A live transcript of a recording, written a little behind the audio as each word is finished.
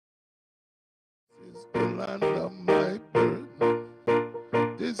is the land of my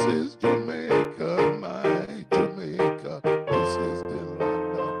birth. This is Jamaica, my Jamaica. This is the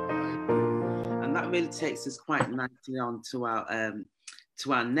land of my birth. And that really takes us quite nicely on to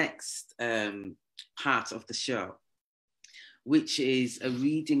our next part of the show, which is a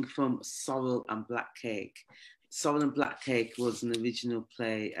reading from Sorrel and Black Cake. Sorrel and Black Cake was an original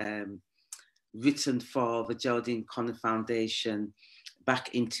play written for the Geraldine Conner Foundation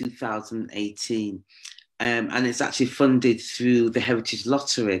back in 2018. And it's actually funded through the Heritage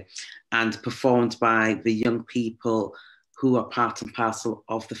Lottery and performed by the young people who are part and parcel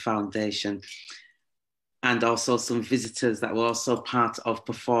of the foundation. And also some visitors that were also part of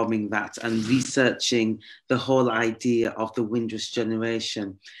performing that and researching the whole idea of the Windrush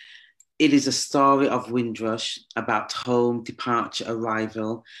generation. It is a story of Windrush about home, departure,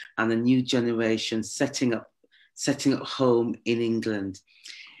 arrival, and a new generation setting up home in England.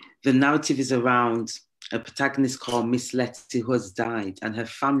 The narrative is around a protagonist called Miss Letty who has died, and her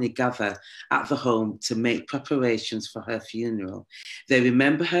family gather at the home to make preparations for her funeral. They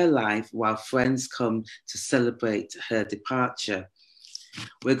remember her life while friends come to celebrate her departure.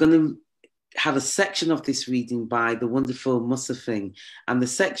 We're going to have a section of this reading by the wonderful Musufing, and the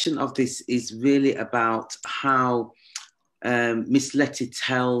section of this is really about how Miss Letty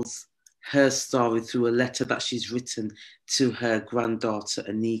tells her story through a letter that she's written to her granddaughter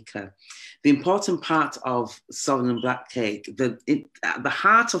Anika. The important part of Sorrel and Black Cake, at the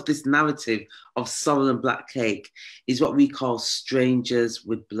heart of this narrative of Sorrel and Black Cake is what we call strangers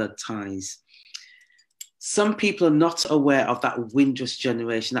with blood ties. Some people are not aware of that Windrush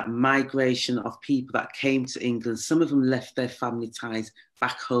generation, that migration of people that came to England. Some of them left their family ties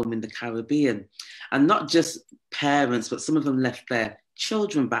back home in the Caribbean. And not just parents, but some of them left their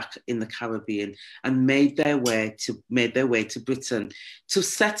children back in the Caribbean and made their way to Britain to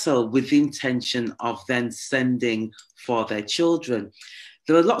settle with the intention of then sending for their children.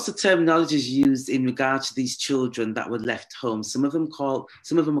 There are lots of terminologies used in regard to these children that were left home. Some of them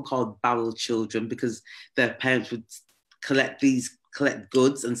are called barrel children because their parents would collect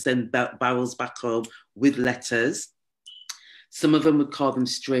goods and send barrels back home with letters. Some of them would call them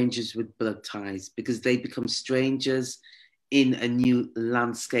strangers with blood ties because they become strangers in a new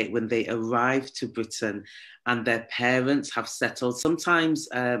landscape when they arrive to Britain and their parents have settled. Sometimes,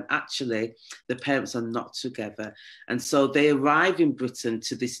 actually, the parents are not together. And so they arrive in Britain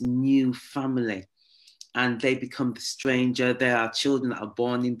to this new family and they become the stranger. There are children that are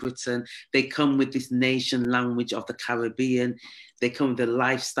born in Britain. They come with this nation language of the Caribbean. They come with a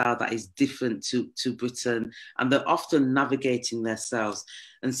lifestyle that is different to Britain, and they're often navigating themselves.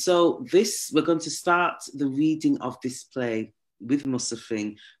 And so we're going to start the reading of this play with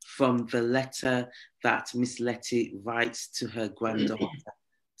Musufing from the letter that Miss Letty writes to her granddaughter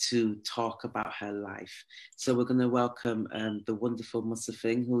to talk about her life. So we're going to welcome the wonderful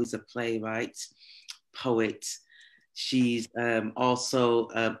Musufing, who is a playwright, poet. She's also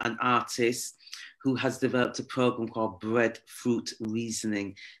an artist who has developed a program called Breadfruit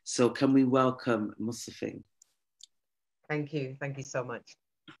Reasoning. So can we welcome Musufing? Thank you. Thank you so much.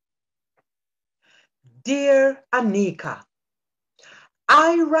 Dear Anika,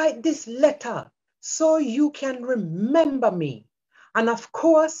 I write this letter so you can remember me. And of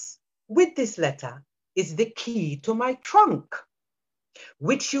course, with this letter is the key to my trunk,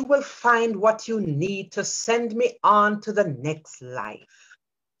 which you will find what you need to send me on to the next life.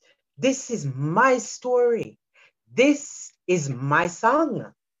 This is my story. This is my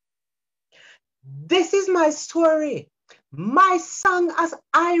song. This is my story, my song as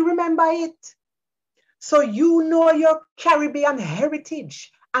I remember it. So you know your Caribbean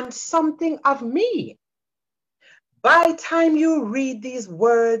heritage and something of me. By the time you read these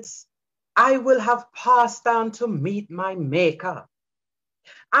words, I will have passed on to meet my maker.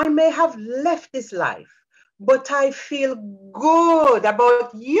 I may have left this life, but I feel good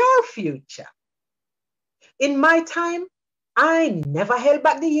about your future. In my time, I never held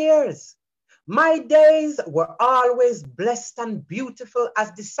back the years. My days were always blessed and beautiful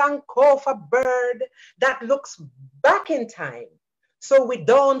as the Sankofa bird that looks back in time. So we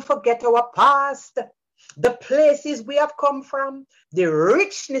don't forget our past, the places we have come from, the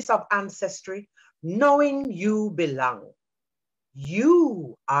richness of ancestry, knowing you belong.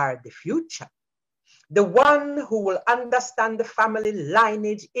 You are the future. The one who will understand the family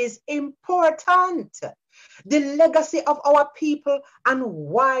lineage is important. The legacy of our people and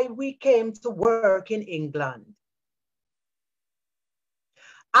why we came to work in England.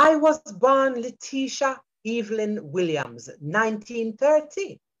 I was born Letitia Evelyn Williams,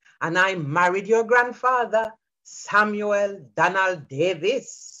 1930, and I married your grandfather, Samuel Donald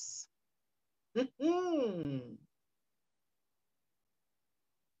Davis.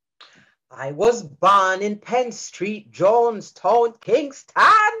 I was born in Penn Street, Jonestown,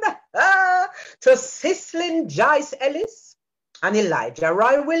 Kingston, to Cicely Joyce Ellis and Elijah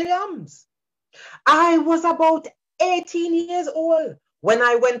Roy Williams. I was about 18 years old when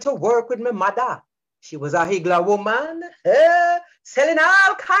I went to work with my mother. She was a higgler woman, selling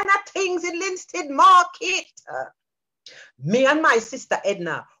all kind of things in Linstead Market. Me and my sister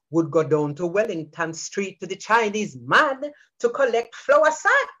Edna would go down to Wellington Street to the Chinese man to collect flour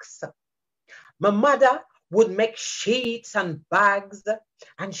sacks. My mother would make sheets and bags,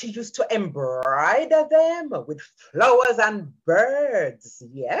 and she used to embroider them with flowers and birds.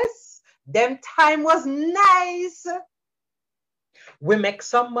 Yes, them time was nice. We make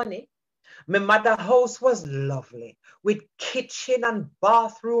some money. My mother's house was lovely, with kitchen and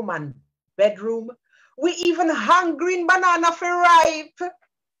bathroom and bedroom. We even hung green banana for ripe.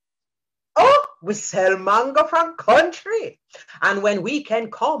 Oh, we sell mango from country. And when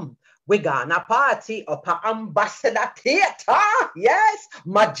weekend come, we gonna party up at Ambassador Theatre. Yes,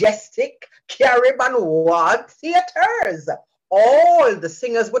 Majestic, Caribbean Ward Theatres. All the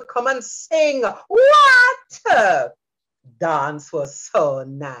singers would come and sing. What? Dance was so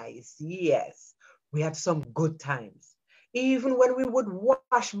nice. Yes, we had some good times. Even when we would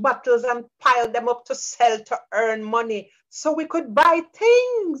wash bottles and pile them up to sell to earn money so we could buy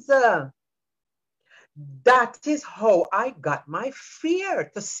things. That is how I got my fare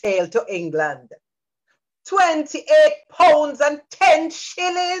to sail to England. 28 pounds and 10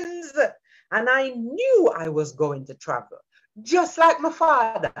 shillings. And I knew I was going to travel, just like my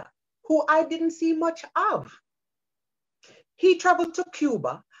father, who I didn't see much of. He traveled to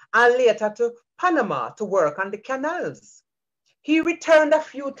Cuba and later to Panama to work on the canals. He returned a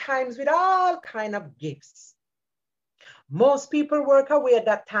few times with all kinds of gifts. Most people work away at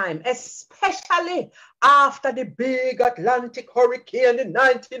that time, especially after the big Atlantic hurricane in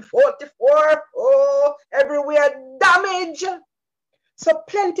 1944. Oh, everywhere damage. So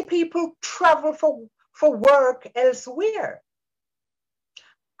plenty people travel for work elsewhere.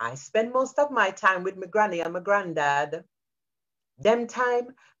 I spend most of my time with my granny and my granddad. Them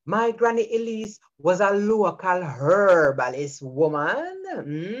time, my granny Elise was a local herbalist woman.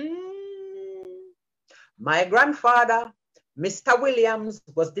 My grandfather, Mr. Williams,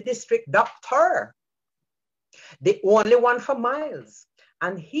 was the district doctor, the only one for miles.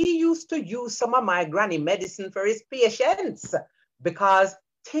 And he used to use some of my granny medicine for his patients because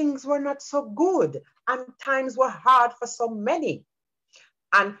things were not so good and times were hard for so many.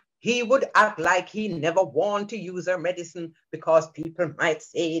 And he would act like he never wanted to use her medicine because people might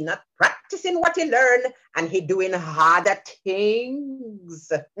say not practicing what he learned and he doing harder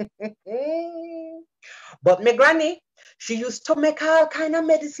things. But my granny, she used to make all kind of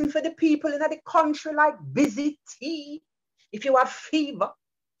medicine for the people in the country, like busy tea. If you have fever,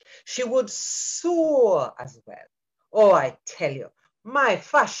 she would sew as well. Oh, I tell you, my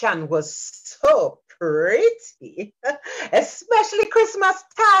fashion was so pretty, especially Christmas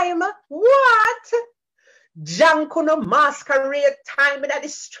time. What? Jankuno masquerade time in the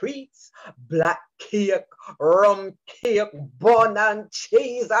streets, black cake, rum cake, bun and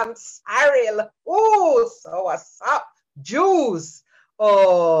cheese and sorrel. Oh, so soft juice.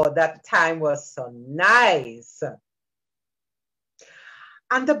 Oh, that time was so nice.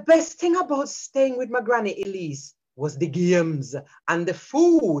 And the best thing about staying with my granny Elise was the games and the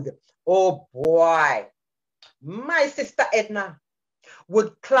food. Oh boy, my sister Edna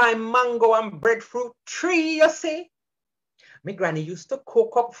would climb mango and breadfruit tree, you see. My granny used to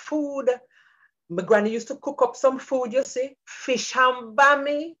cook up food. My granny used to cook up some food, you see. Fish and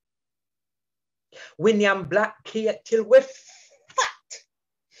bammy. Winnie and black cake till we're fat.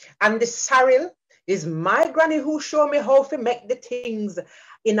 And the sorrel is my granny who showed me how to make the things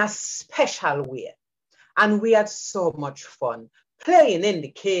in a special way. And we had so much fun playing in the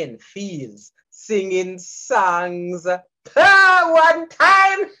cane fields, singing songs. One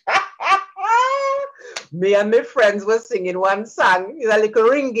time, me and my friends were singing one song. It's a little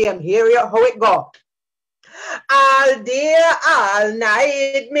ring game. Here how it go. All day, all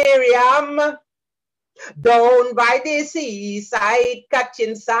night, Miriam, down by the seaside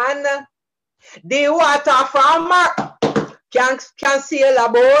catching sun. The water from her can sail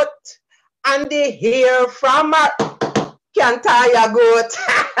a boat, and the hair from her can tie a goat.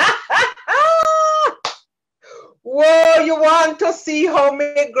 Whoa, you want to see how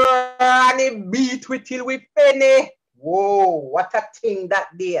me granny beat we till we penny? Whoa, what a thing that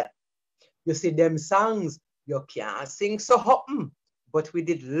there. You see them songs, you can't sing so often, but we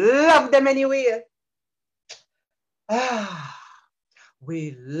did love them anyway.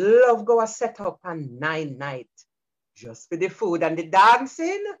 We love go a set up on 9 night just for the food and the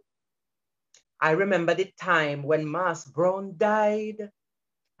dancing. I remember the time when Mas Brown died,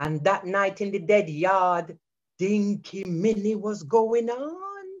 and that night in the dead yard, Dinky Minnie was going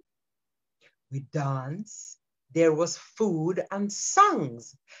on. We danced, there was food and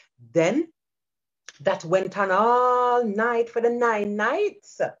songs. Then that went on all night for the 9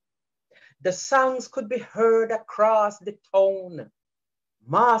 nights. The songs could be heard across the town.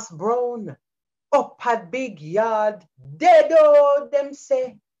 Mas Brown, up at big yard, dead old them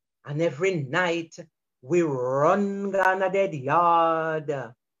say. And every night we run down a dead yard.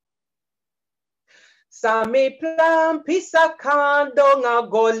 Sammy plant piece a can down a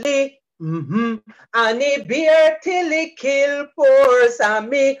gully. And he bear till he kill poor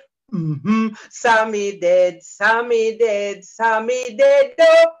Sammy. Sammy dead, Sammy dead, Sammy dead,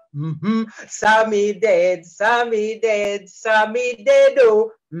 oh. Sammy dead, Sammy dead, Sammy dead,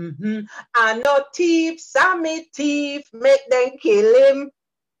 oh. And no thief, Sammy thief, make them kill him.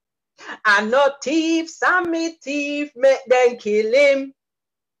 And no thief, Sammy thief, make them kill him.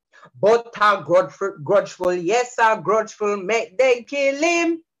 But a grudgeful, yes, a grudgeful, make them kill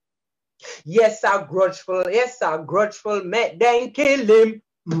him. Yes, a grudgeful, make them kill him.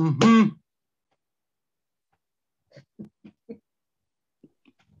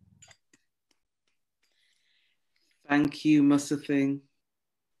 Thank you, Musufing.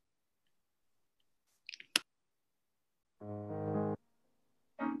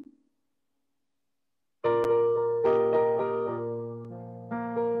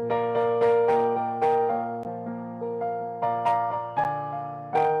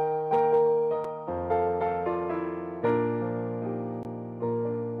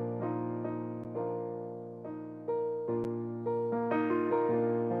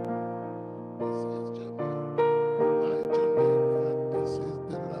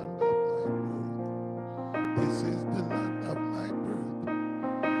 This is the land of my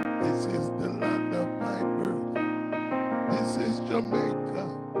birth. This is